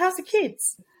 "Oh, how's the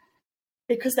kids?"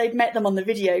 Because they'd met them on the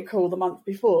video call the month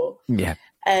before. Yeah.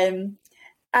 And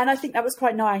I think that was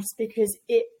quite nice because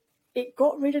it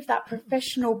got rid of that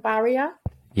professional barrier.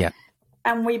 Yeah.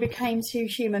 And we became two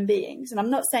human beings. And I'm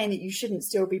not saying that you shouldn't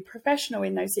still be professional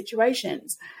in those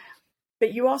situations,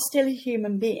 but you are still a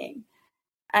human being.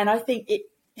 And I think it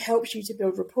helps you to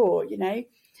build rapport, you know.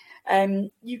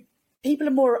 People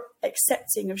are more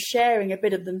accepting of sharing a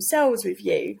bit of themselves with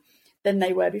you than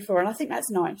they were before. And I think that's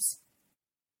nice.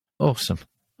 Awesome.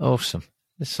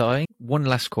 So one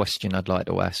last question I'd like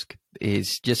to ask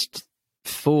is just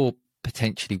for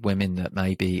potentially women that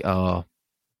maybe are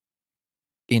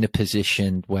in a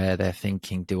position where they're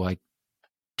thinking, do I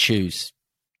choose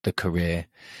the career?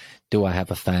 Do I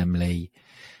have a family?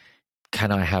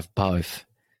 Can I have both?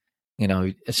 You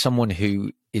know, as someone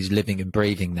who is living and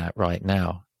breathing that right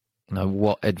now, you know,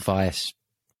 what advice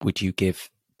would you give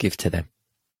to them?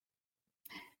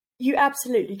 You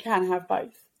absolutely can have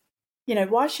both. You know,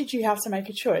 why should you have to make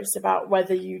a choice about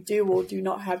whether you do or do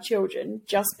not have children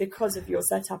just because of your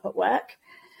setup at work?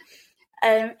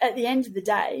 At the end of the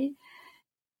day,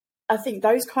 I think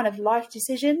those kind of life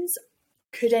decisions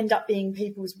could end up being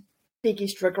people's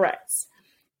biggest regrets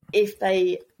if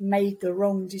they made the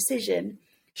wrong decision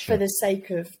for the sake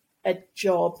of a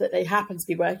job that they happen to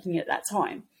be working at that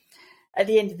time. At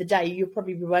the end of the day, you'll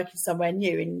probably be working somewhere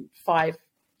new in 5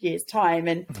 years' time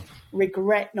and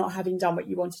regret not having done what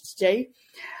you wanted to do.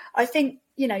 I think,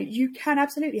 you know, you can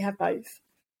absolutely have both.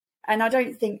 And I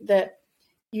don't think that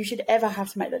you should ever have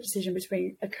to make that decision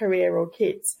between a career or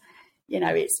kids. You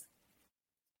know, it's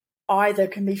either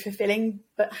can be fulfilling,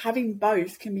 but having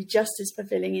both can be just as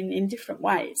fulfilling in different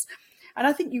ways. And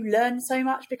I think you learn so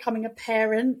much becoming a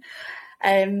parent.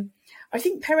 I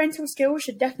think parental skills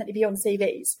should definitely be on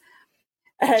CVs.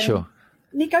 Sure.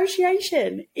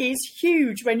 Negotiation is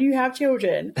huge when you have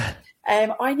children.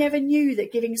 I never knew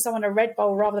that giving someone a red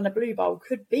bowl rather than a blue bowl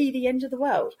could be the end of the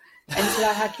world until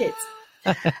I had kids.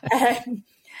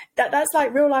 That's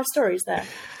like real life stories there.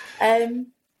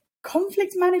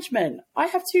 Conflict management. I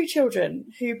have 2 children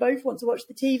who both want to watch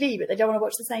the TV, but they don't want to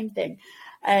watch the same thing.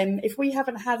 If we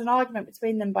haven't had an argument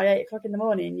between them by 8 o'clock in the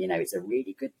morning, you know, it's a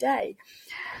really good day.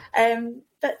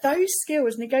 But those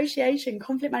skills, negotiation,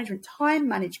 conflict management, time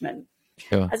management.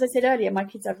 Sure. As I said earlier, my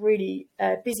kids have really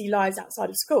busy lives outside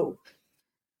of school.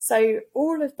 So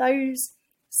all of those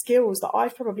skills that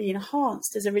I've probably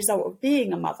enhanced as a result of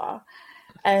being a mother,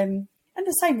 and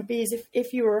the same would be as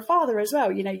if you were a father as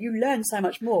well, you know, you learn so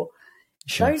much more.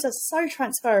 Sure. Those are so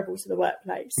transferable to the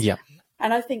workplace. Yeah.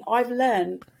 And I think I've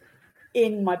learned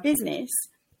in my business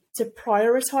to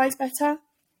prioritize better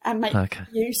and make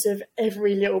use of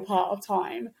every little part of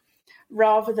time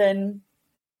rather than,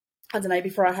 I don't know,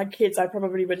 before I had kids, I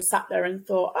probably would have sat there and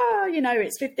thought, you know,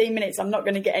 it's 15 minutes. I'm not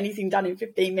going to get anything done in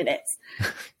 15 minutes.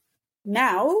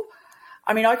 Now,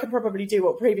 I mean, I could probably do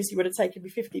what previously would have taken me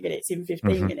 50 minutes in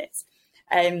 15 minutes,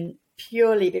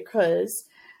 purely because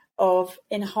of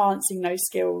enhancing those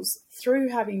skills through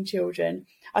having children.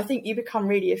 I think you become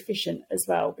really efficient as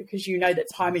well because you know that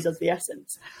time is of the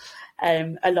essence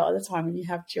a lot of the time when you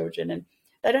have children, and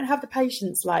they don't have the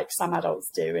patience like some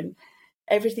adults do, and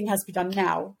everything has to be done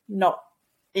now, not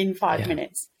in 5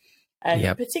 minutes.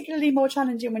 Particularly more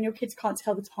challenging when your kids can't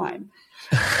tell the time.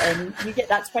 You get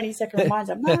that 20-second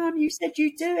reminder, Mum, you said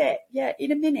you'd do it. Yeah,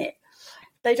 in a minute.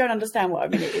 They don't understand what a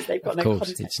minute is. They've got no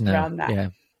context around that. Yeah.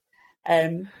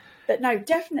 But no,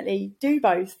 definitely do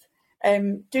both.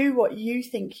 Do what you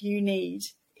think you need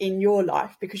in your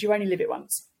life, because you only live it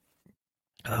once.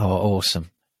 Oh,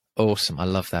 awesome. I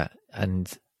love that.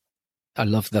 And I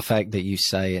love the fact that you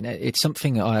say, and it's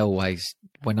something I always,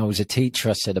 when I was a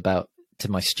teacher, I said about to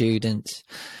my students,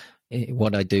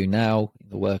 what I do now,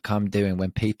 the work I'm doing,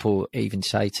 when people even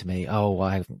say to me, oh,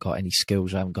 I haven't got any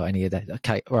skills, I haven't got any of that.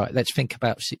 Okay, all right, let's think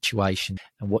about situation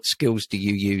and what skills do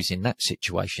you use in that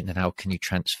situation and how can you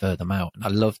transfer them out? And I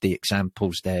love the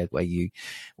examples there where you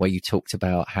talked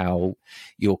about how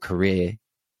your career,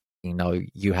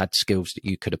 you had skills that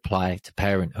you could apply to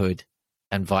parenthood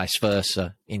and vice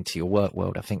versa into your work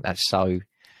world. I think that's so,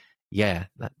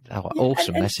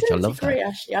 awesome message. I love that.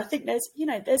 Actually, I think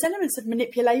there's elements of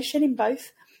manipulation in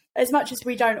both, as much as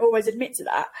we don't always admit to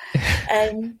that.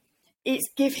 It's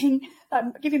giving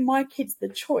my kids the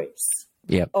choice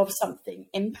of something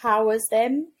empowers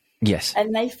them. Yes.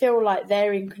 And they feel like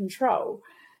they're in control.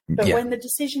 But when the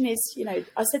decision is,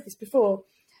 I said this before,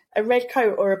 a red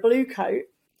coat or a blue coat,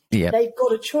 they've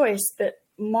got a choice. But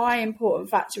my important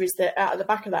factor is that out of the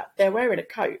back of that, they're wearing a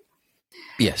coat.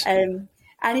 Yes.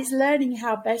 And it's learning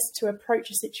how best to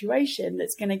approach a situation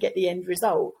that's going to get the end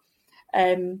result.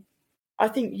 I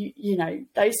think,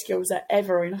 those skills are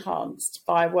ever enhanced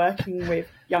by working with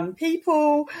young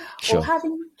people or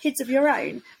having kids of your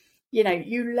own.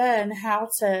 You learn how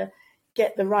to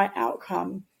get the right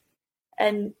outcome.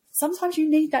 And sometimes you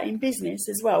need that in business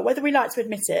as well, whether we like to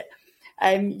admit it.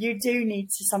 You do need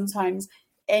to sometimes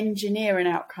engineer an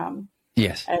outcome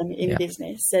in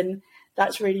business. And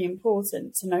that's really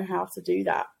important to know how to do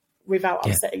that without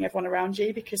upsetting everyone around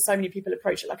you, because so many people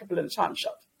approach it like a bull in a china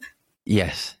shop.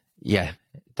 Yes. Yeah.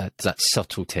 That's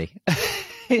subtlety.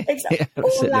 Exactly.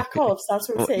 Or lack of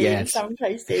subtlety in some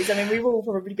cases. I mean, we've all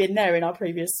probably been there in our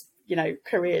previous,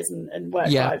 careers and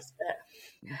work lives. But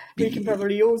we can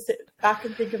probably all sit back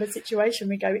and think of a situation.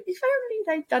 We go, if only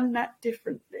they'd done that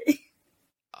differently.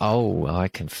 Oh, I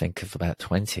can think of about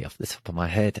 20 off the top of my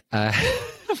head.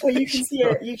 Well, you can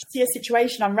see a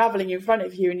situation unraveling in front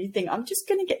of you, and you think, I'm just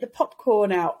going to get the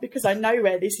popcorn out because I know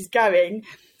where this is going.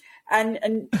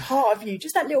 And part of you,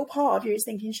 just that little part of you, is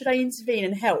thinking, should I intervene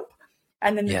and help?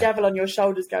 And then the devil on your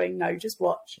shoulders going, no, just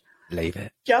watch. Leave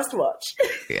it. Just watch.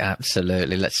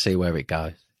 Absolutely. Let's see where it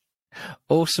goes.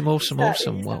 Awesome. Well,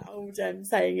 that old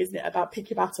saying, isn't it, about pick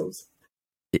your battles?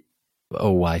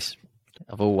 Always.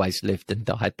 I've always lived and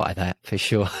died by that, for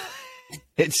sure.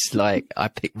 It's like I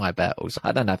pick my battles.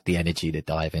 I don't have the energy to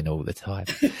dive in all the time.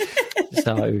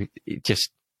 So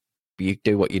you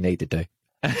do what you need to do.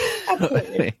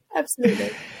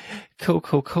 Absolutely.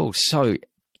 Cool. So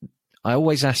I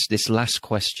always ask this last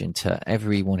question to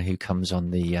everyone who comes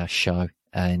on the show.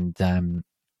 And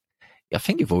I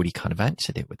think you've already kind of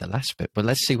answered it with the last bit, but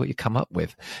let's see what you come up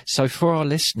with. So for our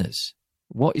listeners,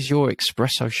 what is your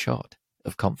espresso shot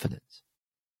of confidence?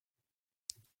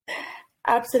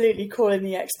 Absolutely calling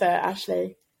the expert,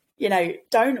 Ashley.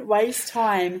 Don't waste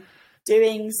time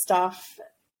doing stuff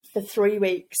for 3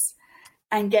 weeks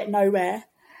and get nowhere.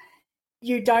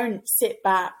 You don't sit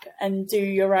back and do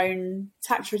your own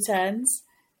tax returns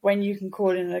when you can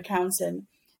call in an accountant.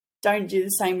 Don't do the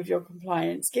same with your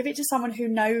compliance. Give it to someone who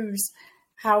knows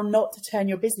how not to turn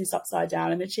your business upside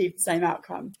down and achieve the same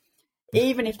outcome.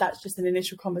 Even if that's just an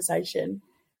initial conversation,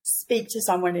 speak to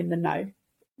someone in the know.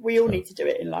 We all need to do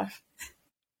it in life.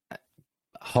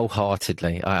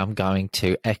 Wholeheartedly. I'm going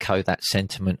to echo that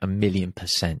sentiment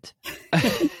 1,000,000%.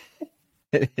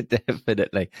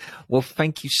 Definitely. Well,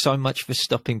 thank you so much for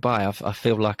stopping by. I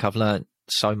feel like I've learned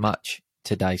so much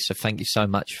today. So thank you so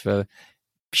much for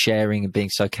sharing and being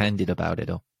so candid about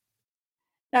it all.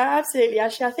 No, absolutely.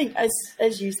 Actually, I think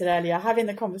as you said earlier, having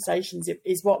the conversations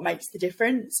is what makes the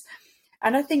difference.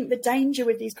 And I think the danger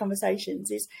with these conversations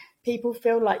is people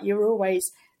feel like you're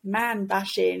always man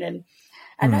bashing and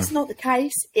that's not the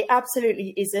case. It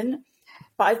absolutely isn't.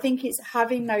 But I think it's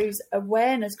having those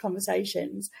awareness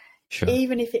conversations,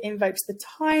 even if it invokes the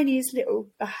tiniest little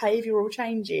behavioural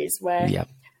changes where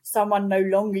someone no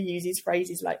longer uses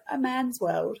phrases like a man's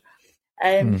world.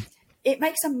 It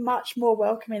makes a much more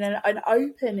welcoming and an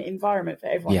open environment for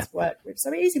everyone to work with.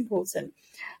 So it is important.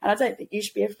 And I don't think you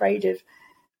should be afraid of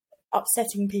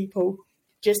upsetting people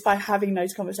just by having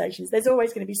those conversations. There's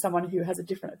always going to be someone who has a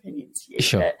different opinion to you.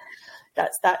 Sure.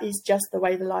 But that is just the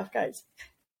way the life goes.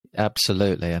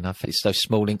 Absolutely. And I think it's those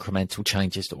small incremental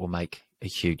changes that will make a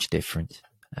huge difference.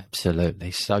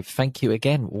 Absolutely. So thank you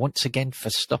again, once again, for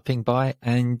stopping by,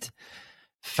 and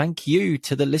thank you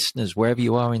to the listeners, wherever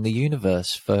you are in the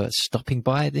universe, for stopping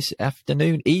by this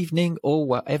afternoon, evening, or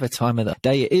whatever time of the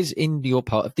day it is in your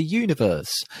part of the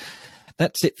universe.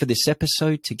 That's it for this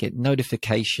episode. To get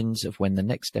notifications of when the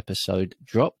next episode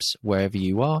drops, wherever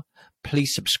you are,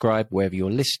 please subscribe wherever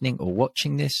you're listening or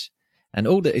watching this. And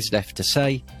all that is left to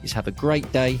say is have a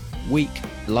great day, week,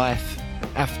 life,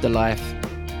 afterlife.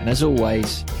 And as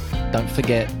always, don't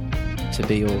forget to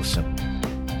be awesome.